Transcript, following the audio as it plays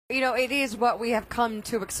You know, it is what we have come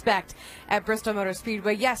to expect at Bristol Motor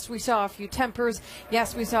Speedway. Yes, we saw a few tempers.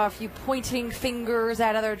 Yes, we saw a few pointing fingers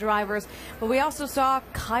at other drivers. But we also saw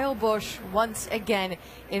Kyle Busch once again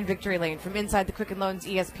in victory lane. From inside the Quicken Loans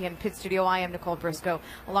ESPN Pit Studio, I am Nicole Briscoe,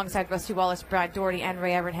 alongside Rusty Wallace, Brad Doherty, and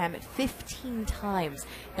Ray Evernham 15 times.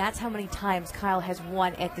 That's how many times Kyle has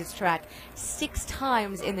won at this track. 6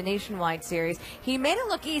 times in the Nationwide Series. He made it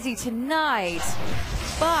look easy tonight,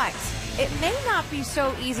 but it may not be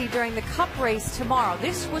so easy during the Cup race tomorrow.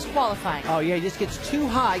 This was qualifying. Oh, yeah, he just gets too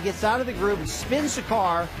high, gets out of the groove, and spins the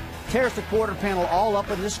car, tears the quarter panel all up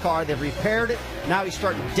in this car. They've repaired it. Now he's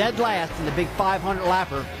starting dead last in the big 500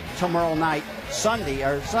 lapper tomorrow night, Saturday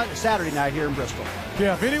night here in Bristol.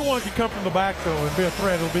 Yeah, if anyone can come from the back, though, and be a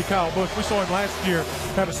threat, it'll be Kyle Busch. We saw him last year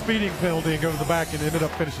have a speeding penalty and go to the back and ended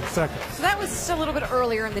up finishing second. So that was a little bit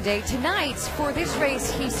earlier in the day. Tonight, for this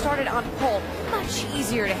race, he started on pole. Much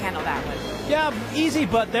easier to handle that one. Yeah, easy,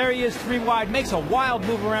 but there he is, 3 wide. Makes a wild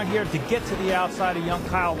move around here to get to the outside of young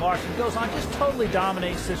Kyle Larson. Goes on, just totally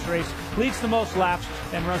dominates this race. Leads the most laps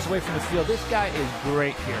and runs away from the field. This guy is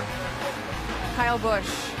great here. Kyle Busch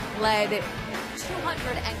led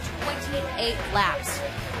 228 laps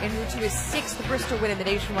en route to his 6th Bristol win in the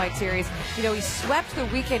Nationwide Series. You know, he swept the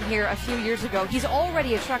weekend here a few years ago. He's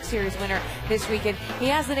already a Truck Series winner this weekend. He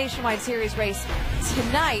has the Nationwide Series race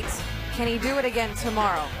tonight. Can he do it again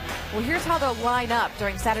tomorrow? Well, here's how they'll line up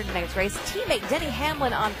during Saturday night's race. Teammate Denny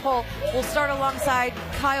Hamlin on pole will start alongside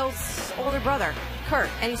Kyle's older brother, Kurt.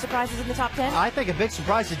 Any surprises in the top 10? I think a big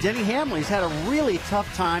surprise is Denny Hamlin. He's had a really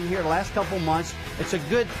tough time here the last couple months. It's a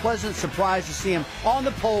good, pleasant surprise to see him on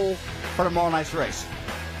the pole for tomorrow night's race.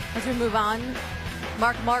 As we move on,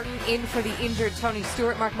 Mark Martin in for the injured Tony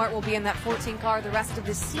Stewart. Mark Martin will be in that 14 car the rest of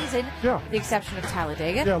the season, with the exception of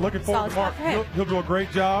Talladega. Yeah, looking forward to Mark. He'll do a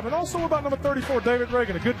great job. And also about number 34, David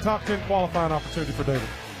Reagan, a good top 10 qualifying opportunity for David.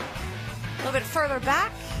 A little bit further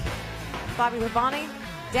back, Bobby Labonte,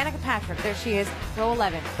 Danica Patrick, there she is, row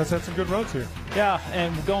 11. Has had some good runs here. Yeah,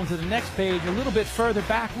 and we're going to the next page. A little bit further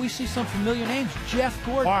back, we see some familiar names. Jeff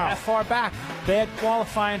Gordon, that far back. Bad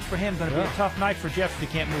qualifying for him. Going to be a tough night for Jeff if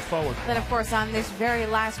he can't move forward. Then, of course, on this very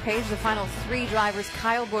last page, the final 3 drivers,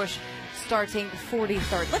 Kyle Busch starting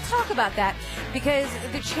 43rd. Let's talk about that, because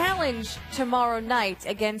the challenge tomorrow night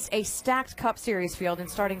against a stacked Cup Series field and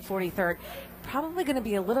starting 43rd, probably going to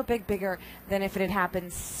be a little bit bigger than if it had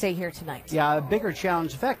happened, say, here tonight. Yeah, a bigger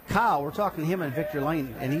challenge. In fact, Kyle, we're talking to him in victory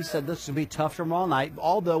lane, and he said this will be tough tomorrow night.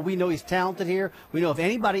 Although we know he's talented here, we know if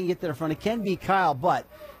anybody can get to the front, it can be Kyle. But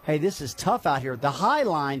hey, this is tough out here. The high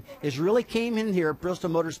line is really came in here at Bristol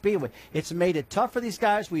Motor Speedway. It's made it tough for these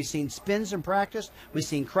guys. We've seen spins in practice. We've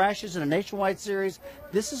seen crashes in a Nationwide Series.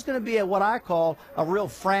 This is going to be what I call a real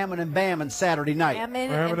frammin' and bammin' Saturday night.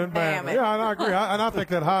 Frammin' and bammin'. Yeah, and I agree. And I think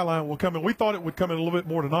that high line will come in. We thought it would come in a little bit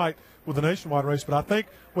more tonight with the Nationwide race, but I think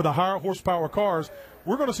with the higher horsepower cars,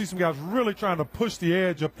 we're going to see some guys really trying to push the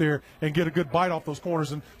edge up there and get a good bite off those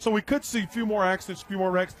corners. And so we could see a few more accidents, a few more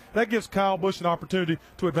wrecks. That gives Kyle Busch an opportunity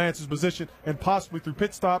to advance his position and possibly through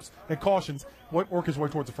pit stops and cautions work his way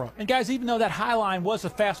towards the front. And guys, even though that high line was a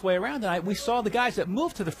fast way around tonight, we saw the guys that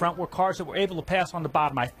moved to the front were cars that were able to pass on the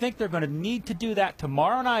bottom. I think they're going to need to do that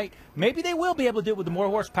tomorrow night. Maybe they will be able to do it with the more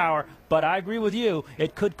horsepower, but I agree with you.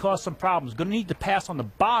 It could cause some problems. Going to need to pass on the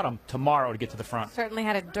bottom tomorrow to get to the front. Certainly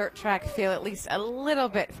had a dirt track feel at least a little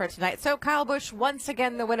bit for tonight. So Kyle Busch, once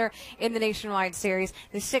again the winner in the Nationwide Series,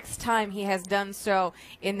 the 6th time he has done so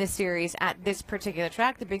in this series at this particular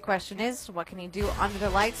track. The big question is, what can he do under the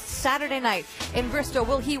lights Saturday night in Bristol?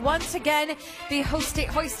 Will he once again be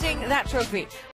hoisting that trophy?